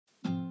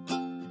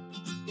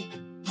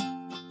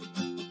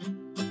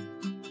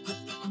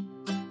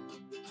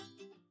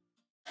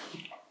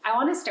I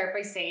want to start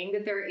by saying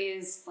that there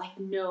is like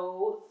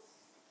no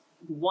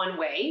one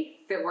way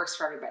that works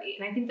for everybody.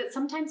 And I think that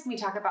sometimes when we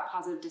talk about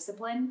positive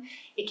discipline,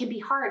 it can be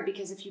hard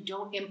because if you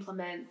don't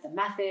implement the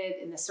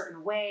method in a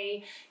certain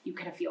way, you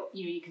kind of feel,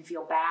 you can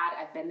feel bad.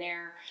 I've been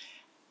there.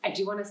 I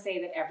do want to say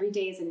that every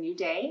day is a new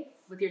day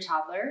with your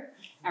toddler.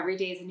 Every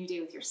day is a new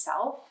day with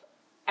yourself.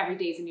 Every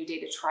day is a new day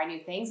to try new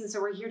things. And so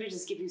we're here to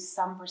just give you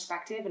some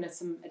perspective and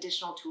some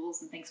additional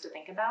tools and things to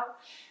think about.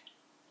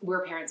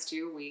 We're parents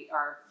too. We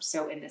are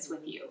so in this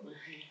with you.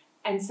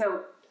 And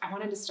so I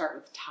wanted to start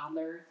with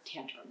toddler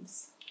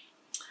tantrums.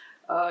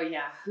 Oh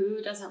yeah, who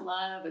doesn't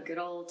love a good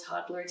old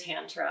toddler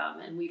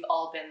tantrum? And we've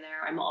all been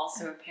there. I'm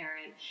also a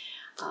parent.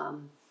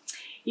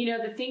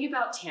 The thing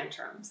about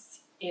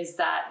tantrums is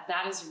that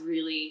is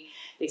really,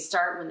 they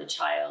start when the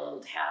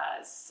child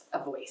has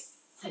a voice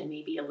and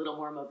maybe a little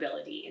more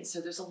mobility. And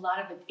so there's a lot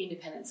of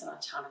independence and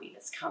autonomy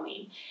that's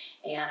coming.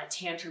 And a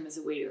tantrum is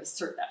a way to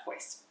assert that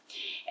voice.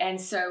 And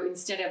so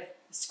instead of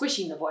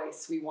squishing the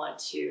voice, we want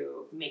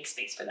to make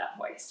space for that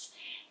voice.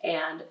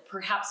 And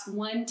perhaps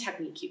one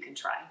technique you can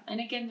try,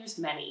 and again, there's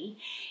many,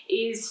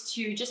 is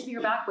to just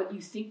mirror back what you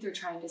think they're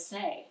trying to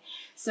say.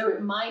 So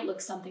it might look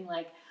something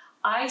like,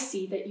 I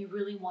see that you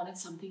really wanted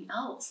something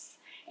else,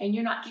 and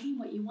you're not getting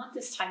what you want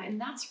this time, and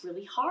that's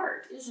really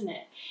hard, isn't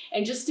it?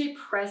 And just stay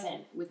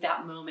present with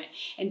that moment,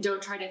 and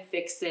don't try to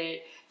fix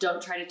it.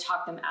 Don't try to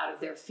talk them out of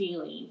their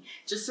feeling.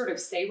 Just sort of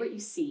say what you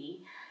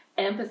see,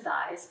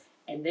 empathize,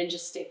 and then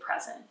just stay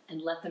present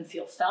and let them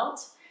feel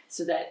felt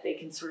so that they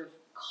can sort of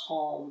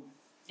calm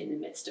in the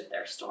midst of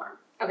their storm.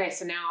 Okay,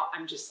 so now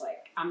I'm just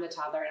like, I'm the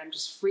toddler and I'm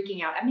just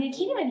freaking out. I mean, I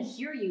can't even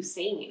hear you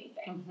saying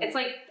anything. It's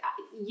like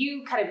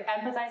you kind of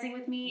empathizing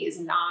with me is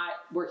not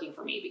working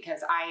for me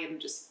because I am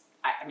just,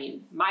 I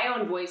mean, my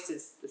own voice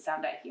is the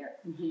sound I hear.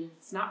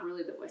 It's not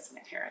really the voice of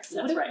my parents. So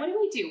That's right. What do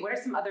we do? What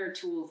are some other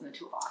tools in the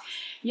toolbox?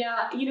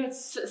 Yeah,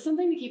 it's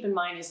something to keep in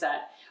mind is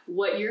that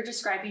what you're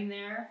describing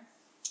there,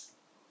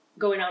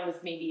 going on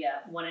with maybe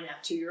a 1.5,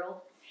 2-year-old,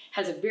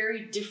 has a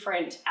very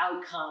different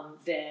outcome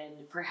than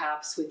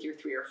perhaps with your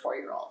 3 or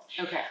 4-year-old.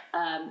 Okay.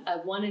 A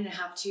 1.5,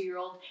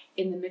 2-year-old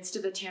in the midst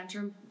of a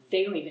tantrum,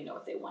 they don't even know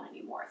what they want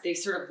anymore. They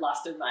sort of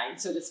lost their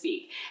mind, so to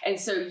speak. And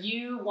so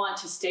you want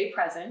to stay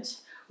present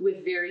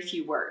with very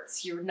few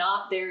words. You're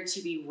not there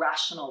to be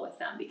rational with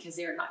them because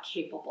they are not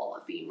capable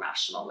of being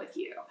rational with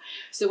you.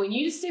 So when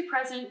you just stay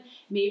present,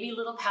 maybe a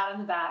little pat on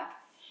the back,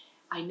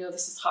 I know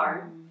this is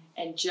hard,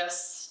 and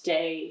just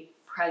stay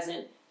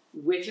present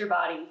with your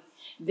body,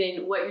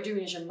 then what you're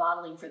doing is you're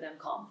modeling for them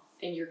calm.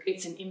 And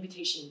it's an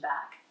invitation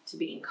back to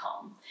being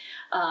calm.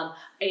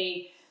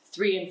 A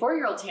 3 and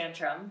 4-year-old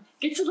tantrum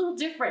gets a little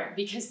different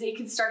because they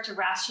can start to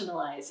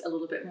rationalize a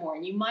little bit more.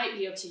 And you might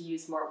be able to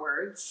use more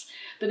words.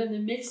 But in the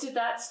midst of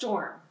that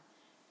storm,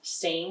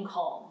 staying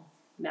calm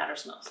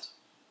matters most.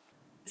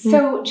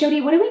 So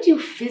Jody, what do we do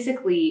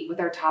physically with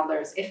our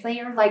toddlers if they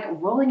are like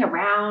rolling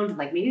around,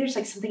 like maybe there's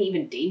like something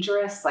even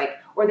dangerous, like,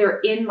 or they're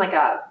in like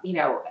a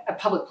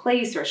public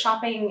place or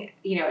shopping,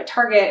 a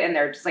Target, and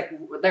they're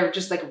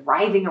just like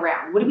writhing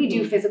around. What do we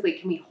do physically?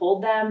 Can we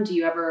hold them?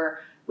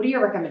 What are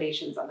your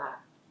recommendations on that?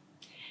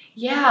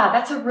 Yeah,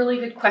 that's a really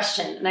good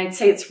question. And I'd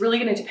say it's really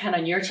going to depend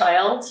on your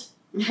child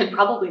and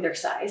probably their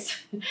size.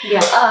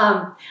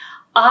 Yeah.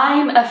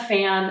 I'm a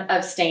fan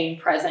of staying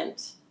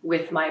present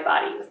with my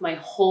body, with my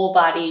whole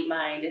body,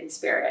 mind, and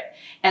spirit.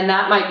 And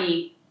that might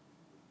be,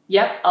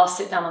 I'll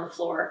sit down on the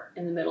floor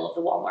in the middle of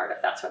the Walmart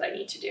if that's what I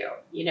need to do.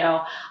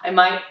 I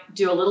might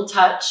do a little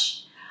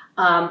touch.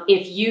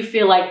 If you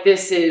feel like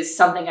this is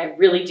something I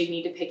really do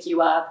need to pick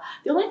you up,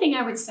 the only thing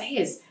I would say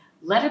is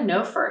let them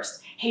know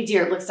first. Hey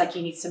dear, it looks like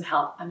you need some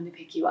help. I'm gonna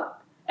pick you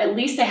up. At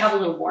least they have a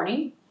little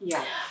warning.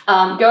 Yeah.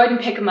 Go ahead and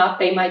pick them up.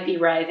 They might be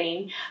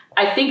writhing.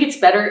 I think it's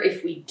better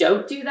if we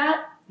don't do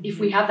that, if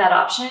we have that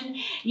option,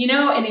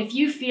 and if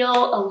you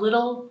feel a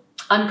little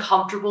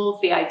uncomfortable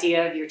with the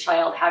idea of your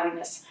child having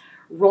this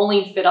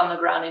rolling fit on the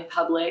ground in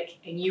public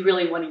and you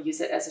really want to use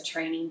it as a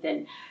training,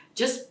 then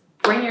just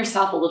bring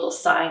yourself a little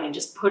sign and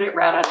just put it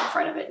right out in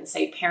front of it and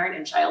say parent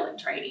and child in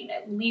training.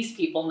 At least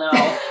people know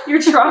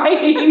you're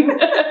trying.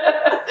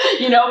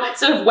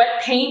 Instead of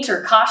wet paint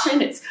or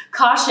caution, it's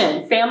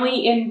caution,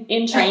 family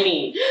in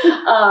training.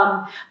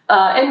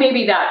 And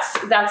maybe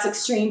that's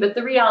extreme, but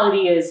the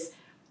reality is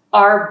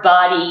our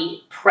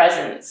body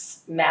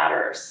presence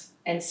matters.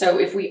 And so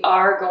if we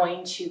are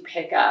going to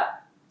pick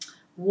up,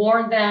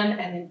 warn them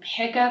and then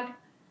pick up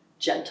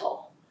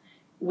gentle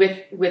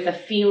with a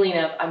feeling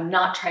of, I'm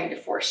not trying to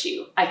force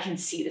you. I can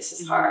see this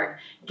is hard.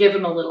 Give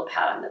them a little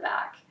pat on the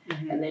back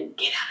and then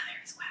get out of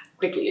there as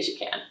quickly as you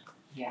can.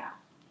 Yeah.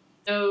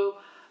 So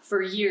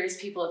for years,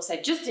 people have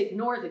said, just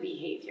ignore the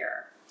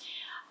behavior.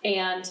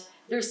 And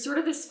there's sort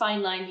of this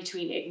fine line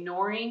between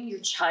ignoring your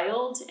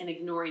child and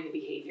ignoring the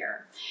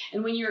behavior.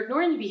 And when you're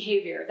ignoring the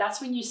behavior,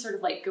 that's when you sort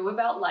of like go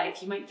about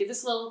life. You might give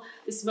this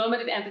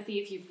moment of empathy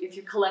if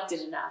you're collected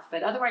enough,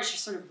 but otherwise you're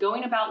sort of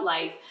going about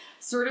life,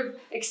 sort of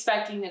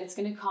expecting that it's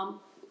going to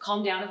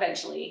calm down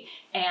eventually.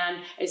 And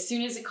as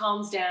soon as it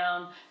calms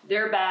down,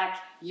 they're back,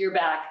 you're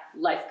back,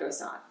 life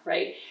goes on,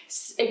 right?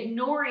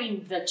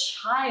 Ignoring the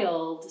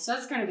child, so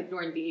that's kind of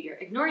ignoring behavior.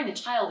 Ignoring the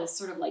child is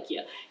sort of like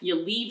you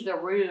leave the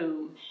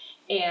room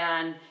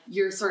and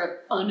you're sort of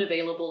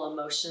unavailable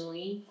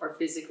emotionally or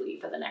physically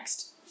for the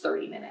next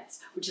 30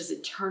 minutes, which is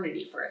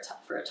eternity for a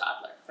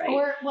toddler, right?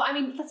 Or, well, I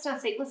mean, let's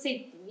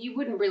say you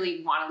wouldn't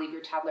really want to leave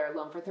your toddler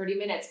alone for 30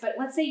 minutes, but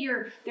let's say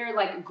they're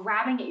like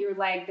grabbing at your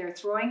leg, they're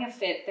throwing a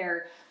fit,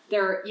 they're,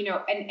 you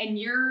know, and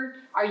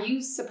are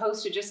you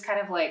supposed to just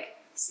kind of like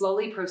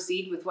slowly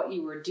proceed with what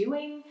you were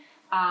doing?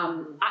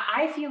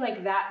 I feel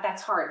like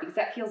that's hard because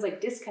that feels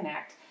like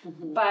disconnect.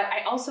 Mm-hmm. But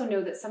I also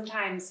know that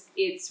sometimes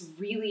it's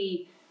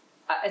really,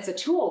 it's a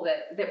tool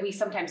that we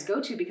sometimes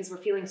go to because we're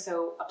feeling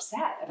so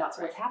upset about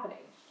what's happening.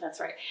 That's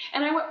right.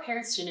 And I want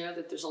parents to know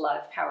that there's a lot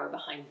of power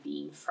behind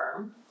being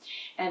firm.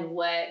 And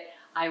what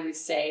I would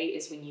say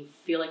is when you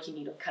feel like you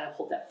need to kind of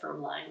hold that firm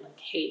line, like,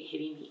 hey,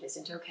 hitting me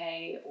isn't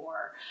okay,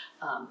 or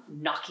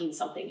knocking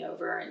something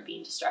over and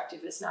being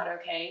destructive is not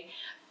okay,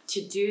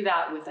 to do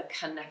that with a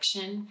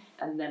connection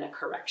and then a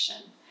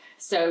correction.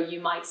 So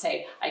you might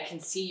say, I can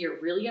see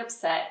you're really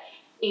upset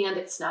and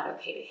it's not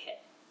okay to hit.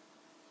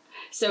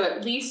 So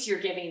at least you're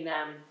giving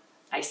them,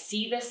 I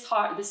see this is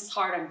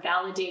hard, I'm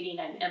validating,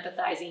 I'm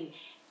empathizing,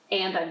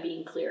 and I'm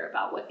being clear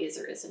about what is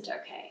or isn't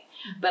okay.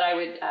 But I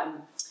would,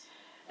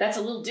 that's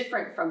a little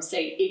different from,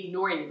 say,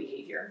 ignoring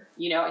behavior,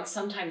 you know, and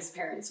sometimes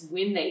parents,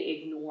 when they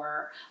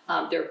ignore,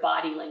 their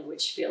body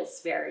language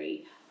feels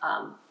very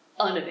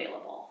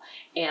unavailable.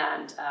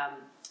 And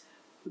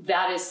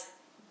that is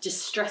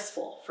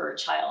distressful for a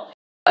child.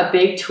 A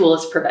big tool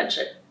is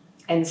prevention.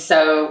 And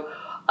so,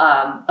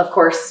 of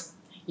course,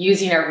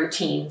 using our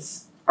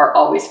routines are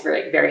always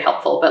very, very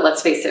helpful. But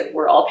let's face it,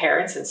 we're all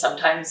parents and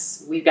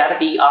sometimes we've got to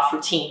be off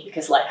routine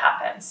because life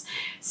happens.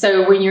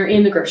 So when you're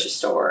in the grocery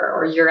store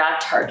or you're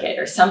at Target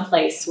or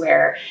someplace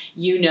where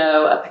you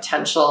know a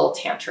potential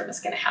tantrum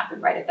is going to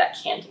happen right at that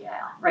candy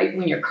aisle, right?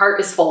 When your cart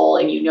is full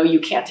and you know you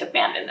can't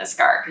abandon this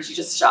cart because you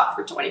just shopped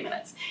for 20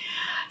 minutes.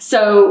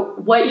 So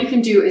what you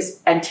can do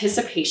is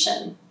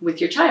anticipation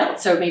with your child.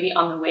 So maybe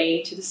on the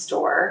way to the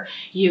store,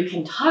 you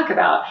can talk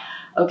about,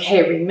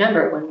 okay,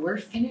 remember when we're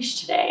finished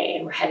today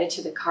and we're headed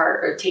to the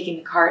cart or taking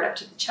the cart up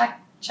to the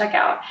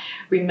checkout,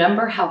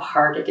 remember how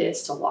hard it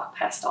is to walk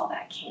past all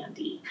that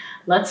candy.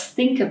 Let's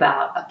think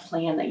about a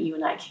plan that you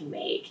and I can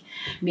make.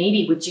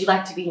 Maybe would you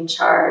like to be in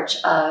charge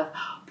of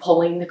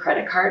pulling the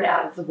credit card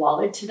out of the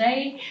wallet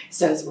today?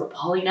 So as we're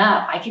pulling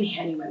up, I can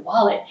hand you my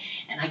wallet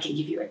and I can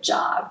give you a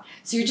job.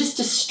 So you're just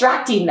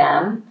distracting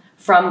them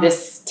from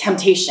this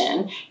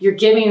temptation. You're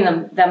giving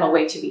them a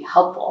way to be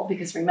helpful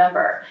because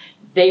remember,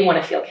 they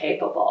want to feel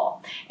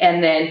capable.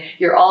 And then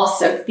you're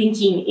also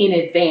thinking in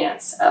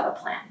advance of a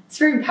plan. It's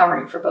very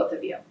empowering for both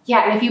of you.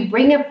 Yeah, and if you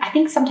bring up, I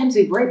think sometimes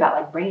we worry about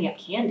like bringing up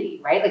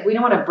candy, right? Like we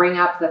don't want to bring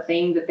up the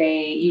thing that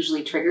they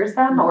usually triggers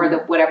them, mm-hmm. or the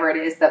whatever it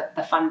is,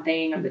 the fun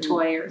thing or mm-hmm. the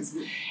toy. Or,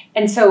 mm-hmm.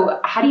 And so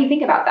how do you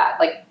think about that?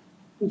 Like,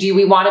 do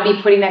we want to be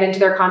putting that into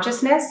their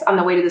consciousness on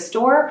the way to the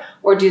store,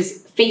 or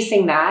does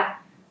facing that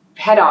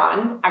head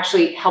on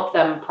actually help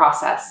them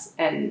process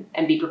and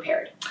be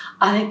prepared?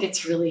 I think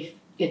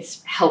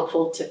it's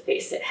helpful to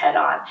face it head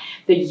on.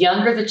 The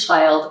younger the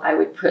child, I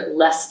would put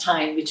less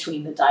time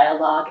between the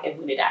dialogue and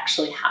when it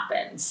actually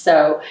happens.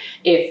 So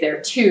if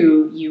they're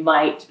 2, you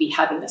might be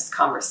having this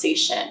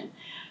conversation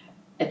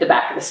at the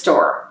back of the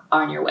store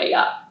on your way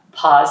up.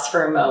 Pause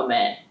for a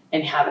moment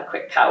and have a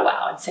quick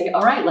powwow and say,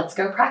 all right, let's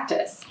go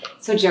practice.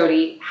 So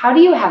Jody, how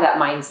do you have that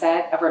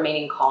mindset of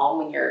remaining calm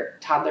when your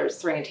toddler's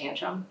throwing a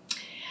tantrum?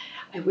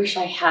 I wish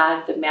I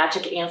had the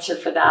magic answer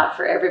for that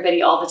for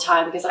everybody all the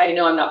time because I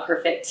know I'm not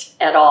perfect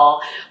at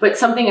all. But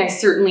something I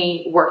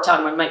certainly worked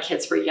on when my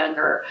kids were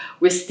younger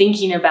was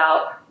thinking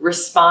about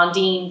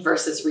responding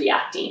versus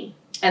reacting.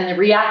 And the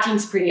reacting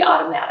is pretty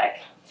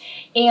automatic.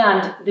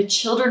 And the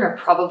children are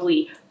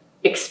probably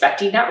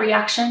expecting that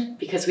reaction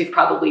because we've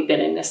probably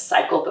been in this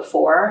cycle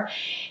before.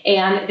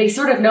 And they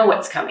sort of know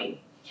what's coming.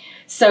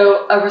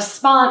 So a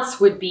response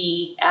would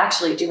be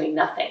actually doing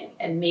nothing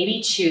and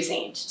maybe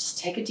choosing to just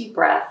take a deep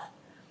breath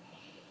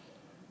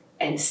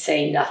and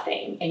say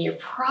nothing. And you're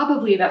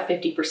probably about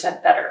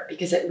 50% better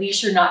because at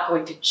least you're not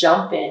going to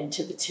jump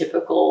into the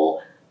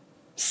typical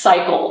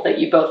cycle that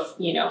you both,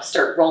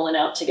 start rolling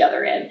out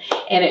together in.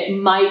 And it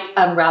might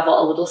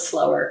unravel a little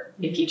slower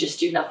if you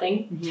just do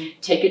nothing. Mm-hmm.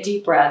 Take a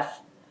deep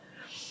breath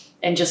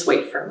and just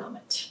wait for a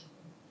moment.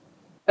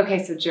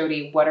 Okay, so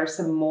Jody, what are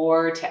some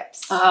more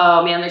tips?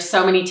 Oh man, there's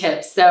so many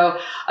tips. So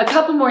a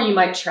couple more you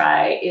might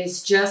try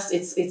is just,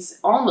 it's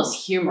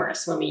almost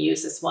humorous when we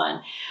use this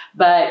one,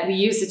 but we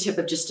use the tip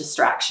of just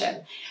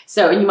distraction.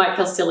 So, and you might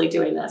feel silly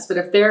doing this, but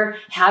if they're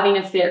having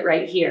a fit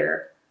right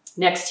here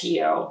next to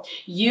you,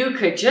 you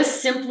could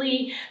just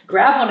simply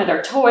grab one of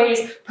their toys,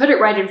 put it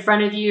right in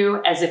front of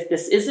you as if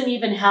this isn't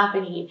even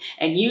happening,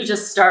 and you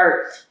just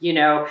start, you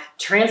know,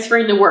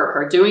 transferring the work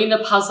or doing the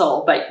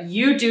puzzle, but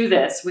you do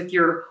this with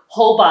your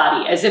whole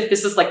body as if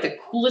this is like the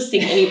coolest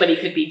thing anybody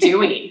could be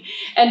doing.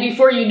 And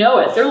before you know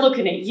it, they're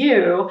looking at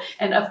you,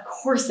 and of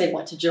course they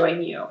want to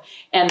join you.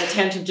 And the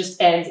tantrum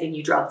just ends and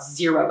you draw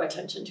zero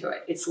attention to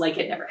it. It's like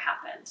it never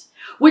happened,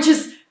 which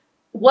is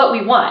what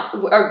we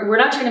want. We're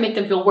not trying to make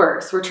them feel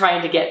worse. We're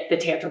trying to get the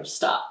tantrum to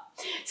stop.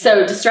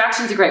 So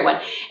distraction is a great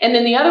one. And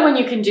then the other one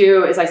you can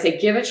do is I say,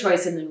 give a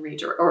choice and then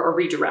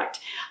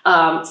redirect.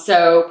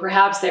 So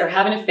perhaps they're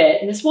having a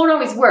fit, and this won't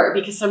always work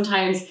because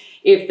sometimes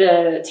if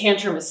the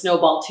tantrum is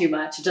snowballed too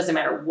much, it doesn't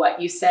matter what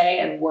you say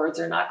and words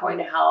are not going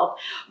to help.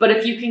 But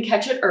if you can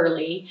catch it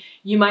early,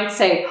 you might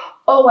say,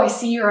 oh, I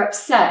see you're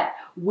upset.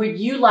 Would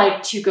you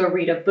like to go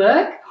read a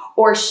book,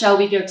 or shall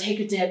we go take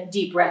a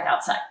deep breath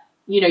outside?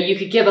 You know, you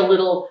could give a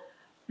little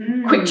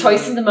quick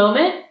choice in the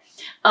moment.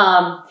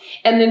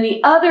 And then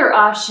the other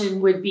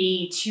option would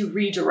be to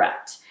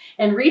redirect.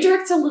 And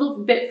redirect's a little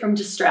bit from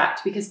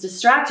distract, because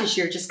distract is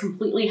you're just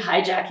completely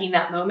hijacking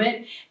that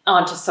moment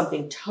onto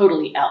something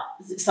totally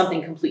else,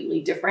 something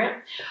completely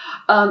different.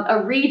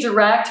 A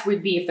redirect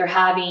would be if they're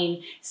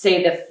having,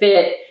 say, the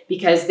fit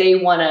because they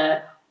want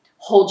to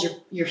hold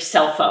your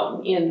cell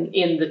phone in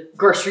the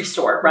grocery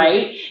store,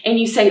 right? And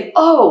you say,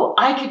 oh,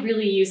 I could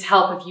really use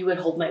help if you would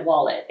hold my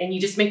wallet. And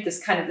you just make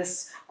this kind of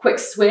this quick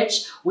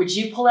switch. Would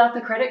you pull out the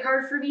credit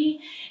card for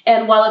me?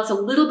 And while it's a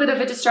little bit of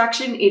a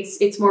distraction,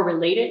 it's more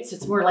related. So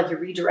it's more like you're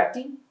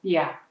redirecting.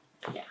 Yeah.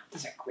 Yeah.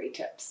 Those are great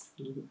tips.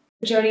 Mm-hmm.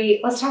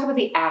 Jody, let's talk about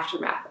the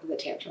aftermath of the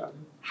tantrum.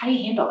 How do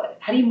you handle it?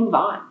 How do you move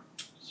on?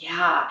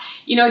 Yeah,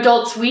 you know,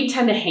 adults, we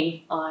tend to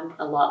hang on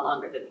a lot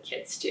longer than the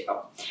kids do.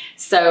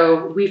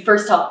 So we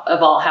first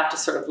of all have to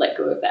sort of let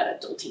go of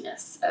that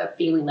adultiness of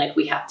feeling like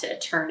we have to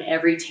turn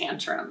every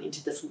tantrum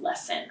into this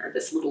lesson or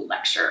this little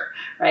lecture,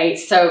 right?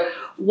 So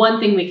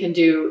one thing we can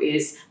do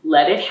is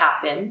let it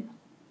happen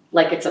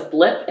like it's a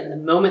blip, and the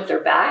moment they're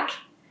back,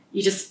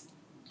 you just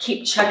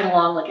keep chugging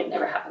along like it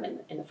never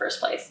happened in the first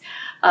place.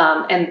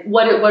 And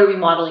what are we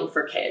modeling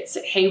for kids?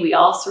 Hey, we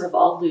all sort of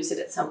all lose it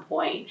at some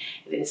point.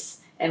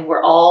 And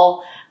we're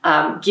all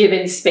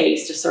given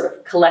space to sort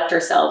of collect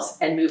ourselves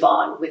and move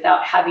on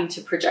without having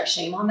to project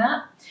shame on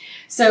that.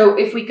 So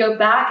if we go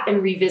back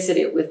and revisit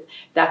it with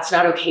that's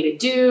not okay to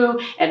do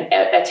and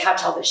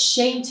attach all the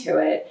shame to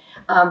it,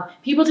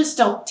 people just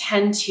don't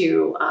tend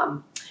to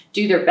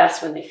do their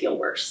best when they feel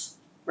worse,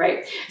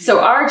 right? So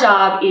our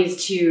job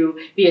is to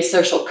be a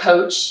social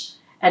coach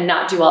and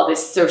not do all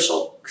this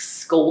social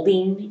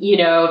scolding, you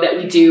know, that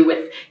we do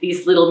with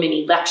these little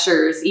mini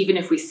lectures. Even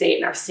if we say it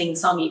in our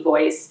sing-songy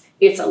voice,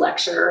 it's a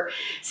lecture.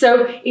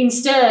 So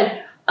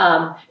instead,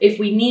 if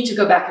we need to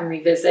go back and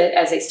revisit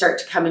as they start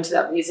to come into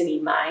that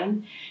reasoning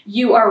mind,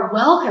 you are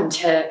welcome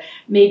to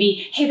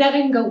maybe, hey, that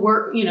didn't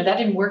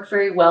work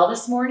very well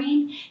this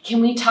morning.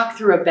 Can we talk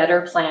through a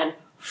better plan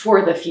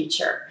for the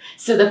future?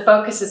 So the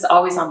focus is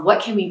always on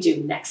what can we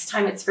do next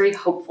time. It's very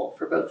hopeful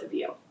for both of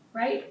you,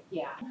 right?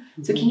 Yeah.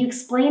 So can you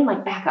explain,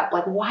 like, back up,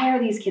 like, why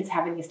are these kids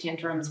having these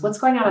tantrums? What's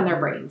going on in their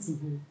brains?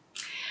 Mm-hmm.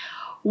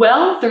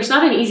 Well, there's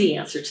not an easy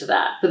answer to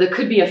that, but there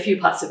could be a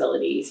few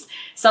possibilities.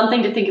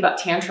 Something to think about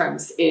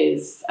tantrums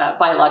is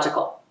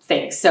biological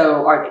things.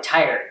 So are they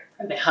tired?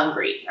 Are they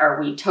hungry? Are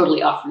we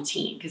totally off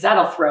routine? Because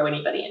that'll throw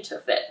anybody into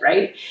a fit,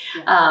 right?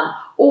 Yeah.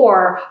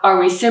 Or are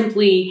we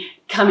simply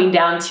coming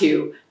down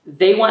to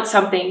they want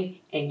something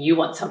and you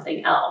want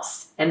something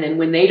else? And then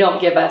when they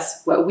don't give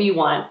us what we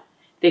want,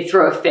 they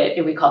throw a fit,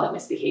 and we call that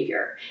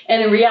misbehavior.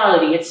 And in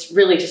reality, it's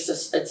really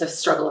just it's a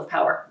struggle of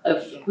power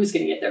of who's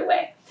going to get their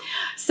way.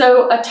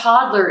 So a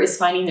toddler is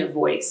finding their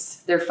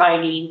voice. They're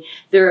finding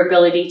their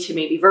ability to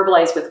maybe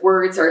verbalize with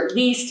words, or at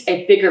least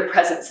a bigger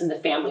presence in the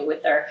family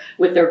with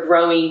their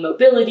growing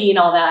mobility and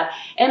all that.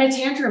 And a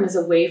tantrum is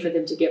a way for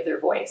them to give their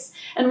voice.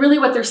 And really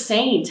what they're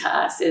saying to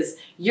us is,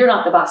 you're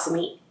not the boss of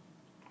me.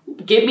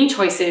 Give me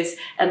choices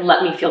and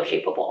let me feel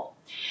capable.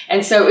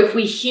 And so if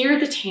we hear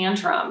the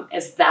tantrum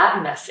as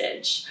that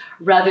message,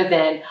 rather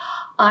than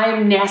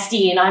I'm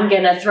nasty and I'm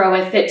going to throw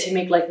a fit to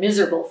make life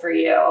miserable for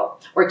you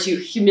or to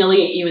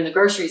humiliate you in the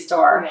grocery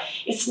store,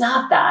 it's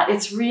not that.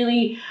 It's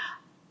really,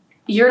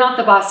 you're not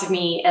the boss of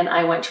me and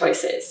I want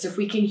choices. So if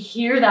we can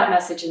hear that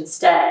message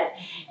instead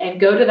and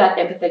go to that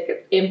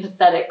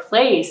empathetic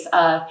place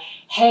of,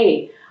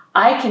 hey,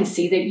 I can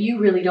see that you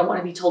really don't want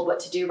to be told what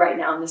to do right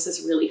now, and this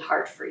is really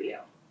hard for you.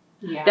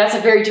 Yeah. That's a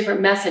very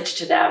different message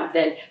to them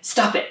than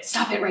stop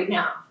it right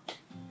now.